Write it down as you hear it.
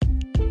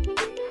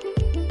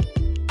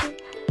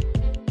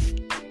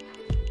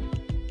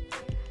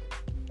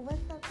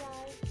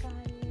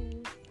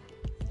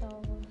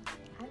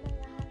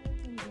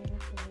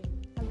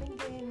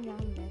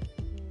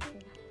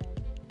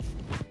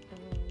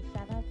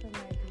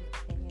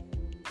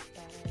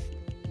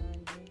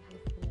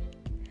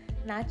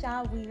Not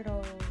y'all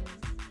weirdos,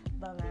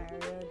 but my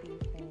real D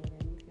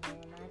fans. You know,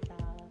 not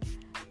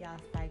y'all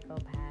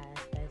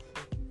psychopaths. That's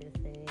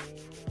just it.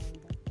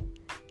 You know,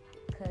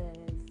 cause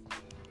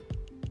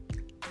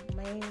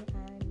man,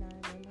 I'm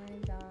not in my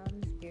job.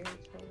 I'm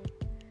spiritual.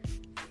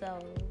 So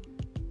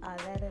all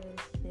that other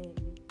shit,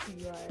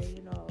 you are,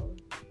 you know.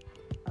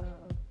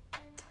 Um,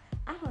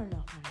 I don't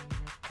know how to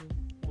make this,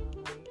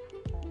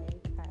 y'all.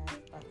 Like I ask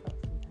myself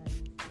sometimes,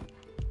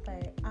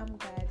 but I'm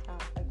glad y'all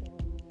fucking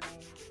with me.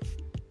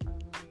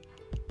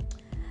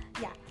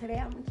 Yeah, today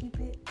I'm gonna keep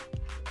it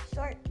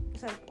short,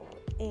 simple,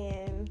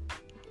 and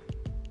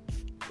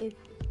it's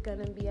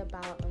gonna be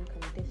about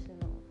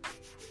unconditional.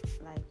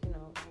 Like, you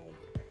know, like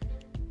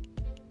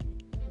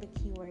the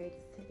keywords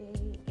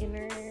today: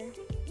 inner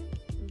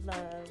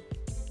love,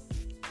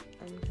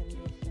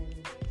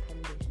 unconditioned,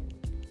 conditioned.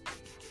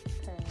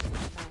 Cause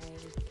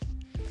like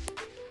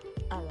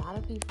a lot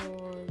of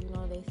people, you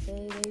know, they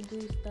say they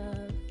do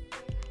stuff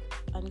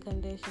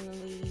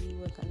unconditionally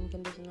with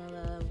unconditional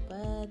love,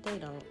 but they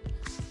don't.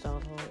 So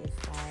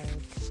it's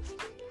like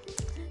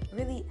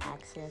really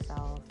ask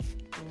yourself.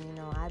 And, you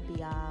know, I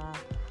be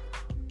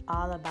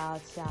all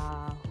about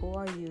y'all. Who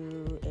are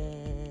you?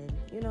 And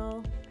you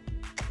know,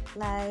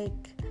 like,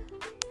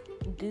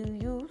 do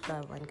you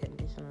love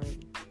unconditionally?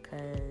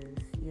 Cause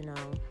you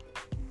know,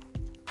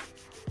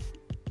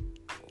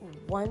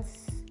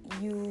 once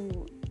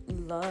you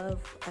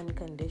love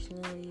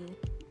unconditionally,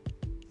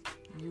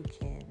 you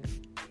can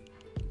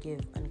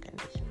give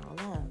unconditional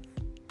love.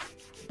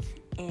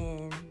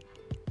 And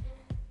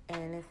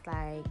it's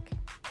like,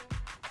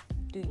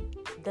 do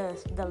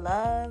the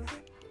love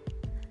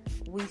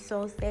we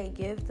so say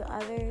give to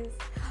others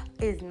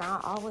is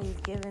not always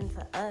given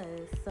to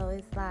us. So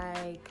it's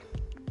like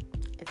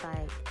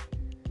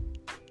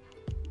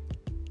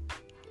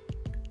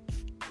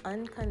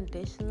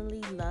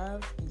unconditionally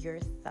love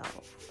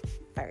yourself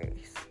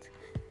first,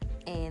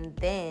 and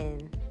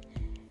then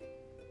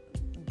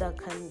the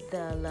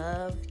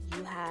love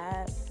you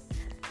have,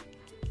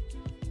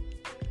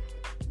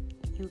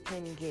 you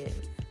can give.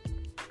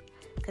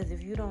 Because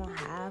if you don't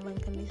have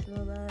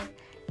unconditional love,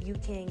 you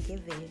can't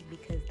give it,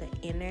 because the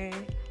inner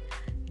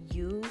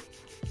you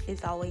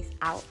is always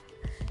out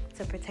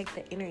to protect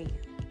the inner you.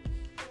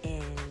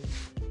 And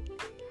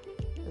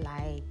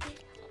like,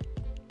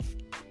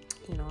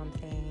 you know what I'm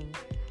saying?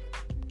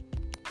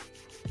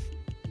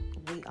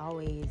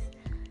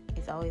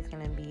 It's always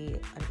gonna be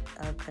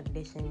a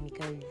condition,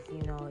 because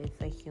you know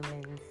it's a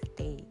human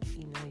state.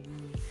 You know,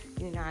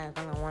 you're not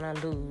gonna want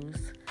to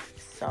lose.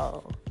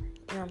 So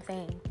you know what I'm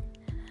saying?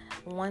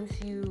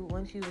 Once you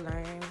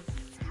learn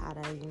how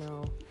to, you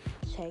know,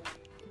 check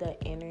the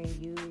inner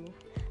you.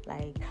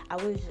 Like I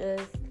was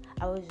just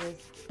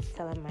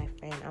telling my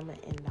friend, I'm gonna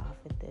end off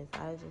with this.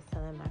 I was just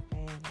telling my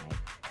friend, like,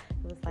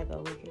 it was like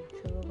a week or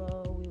two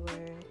ago,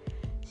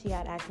 she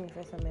had asked me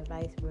for some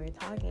advice. We were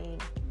talking,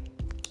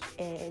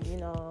 and you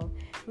know,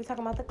 we were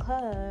talking about the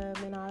club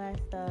and all that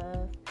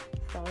stuff.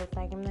 So it's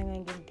like, I'm not gonna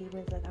get deep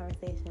into the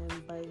conversation,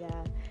 but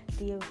yeah,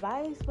 the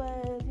advice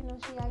was, you know,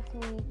 she asked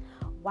me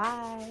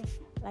why,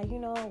 like, you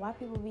know, why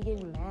people be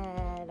getting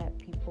mad at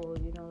people,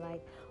 you know,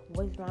 like,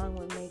 what's wrong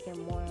with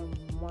making more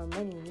and more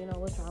money? You know,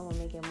 what's wrong with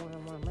making more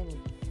and more money?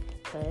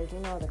 Because, you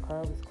know, the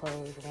club was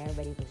closed and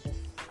everybody was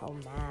just so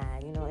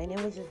mad, you know, and it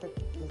was just the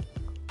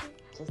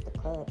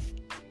club.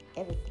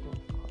 Everything was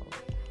closed.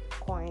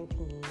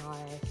 Quarantine, all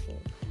that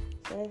shit.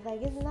 So it's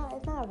like, it's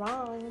not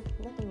wrong.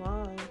 Nothing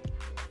wrong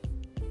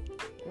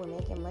with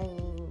making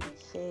money.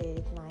 Shit,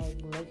 it's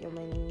like, you make your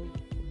money,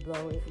 you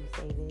blow it, you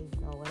save it,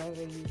 you know,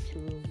 whatever you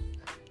choose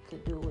to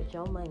do with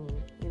your money,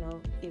 you know,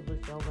 it was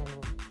your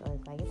money. So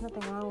it's like, it's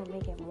nothing wrong with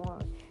making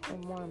more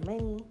and more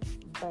money,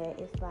 but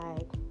it's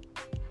like,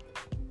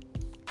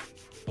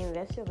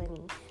 invest your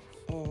money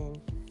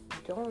and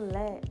don't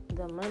let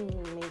the money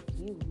make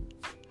you.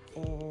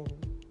 And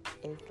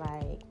it's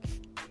like,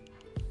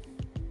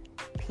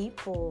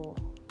 people,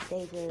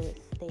 they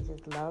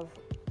just love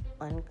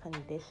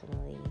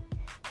unconditionally,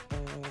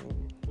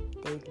 and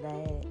they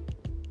let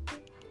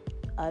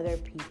other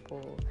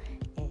people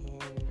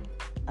and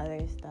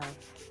other stuff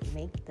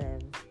make them,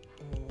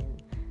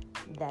 and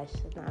that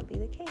should not be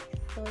the case.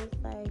 So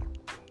it's like,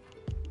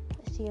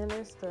 she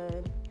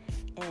understood,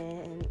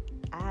 and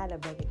I had to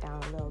break it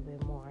down a little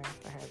bit more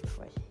for her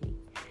before she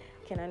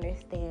can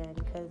understand,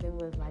 because it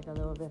was like a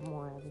little bit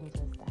more than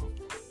just that.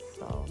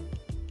 So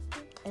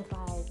it's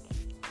like,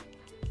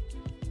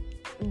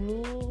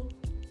 me,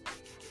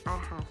 I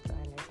have to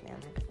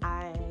understand.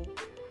 Like,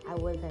 I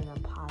was in a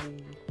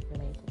poly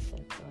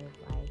relationship, so it's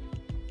like,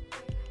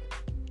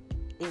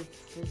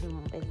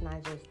 it's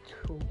not just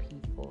two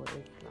people.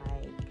 It's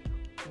like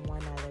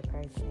one other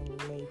person,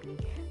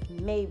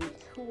 maybe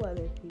two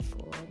other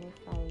people, and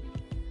it's like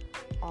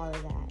all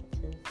of that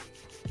just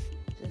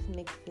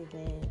mixes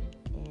in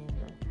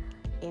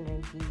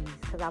energies.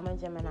 Because I'm a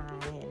Gemini,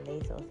 and they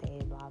still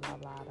say blah blah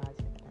blah about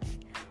Gemini,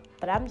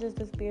 but I'm just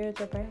a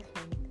spiritual person.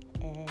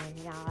 And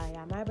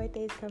y'all, my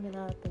birthday's coming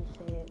up and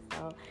shit,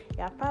 so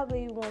y'all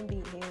probably won't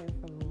be hearing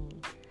from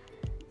me.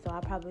 So I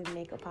I'll probably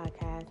make a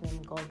podcast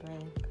named Go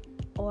Blank,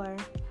 or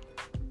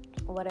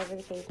whatever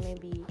the case may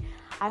be.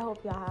 I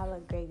hope y'all have a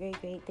great, great,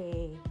 great day.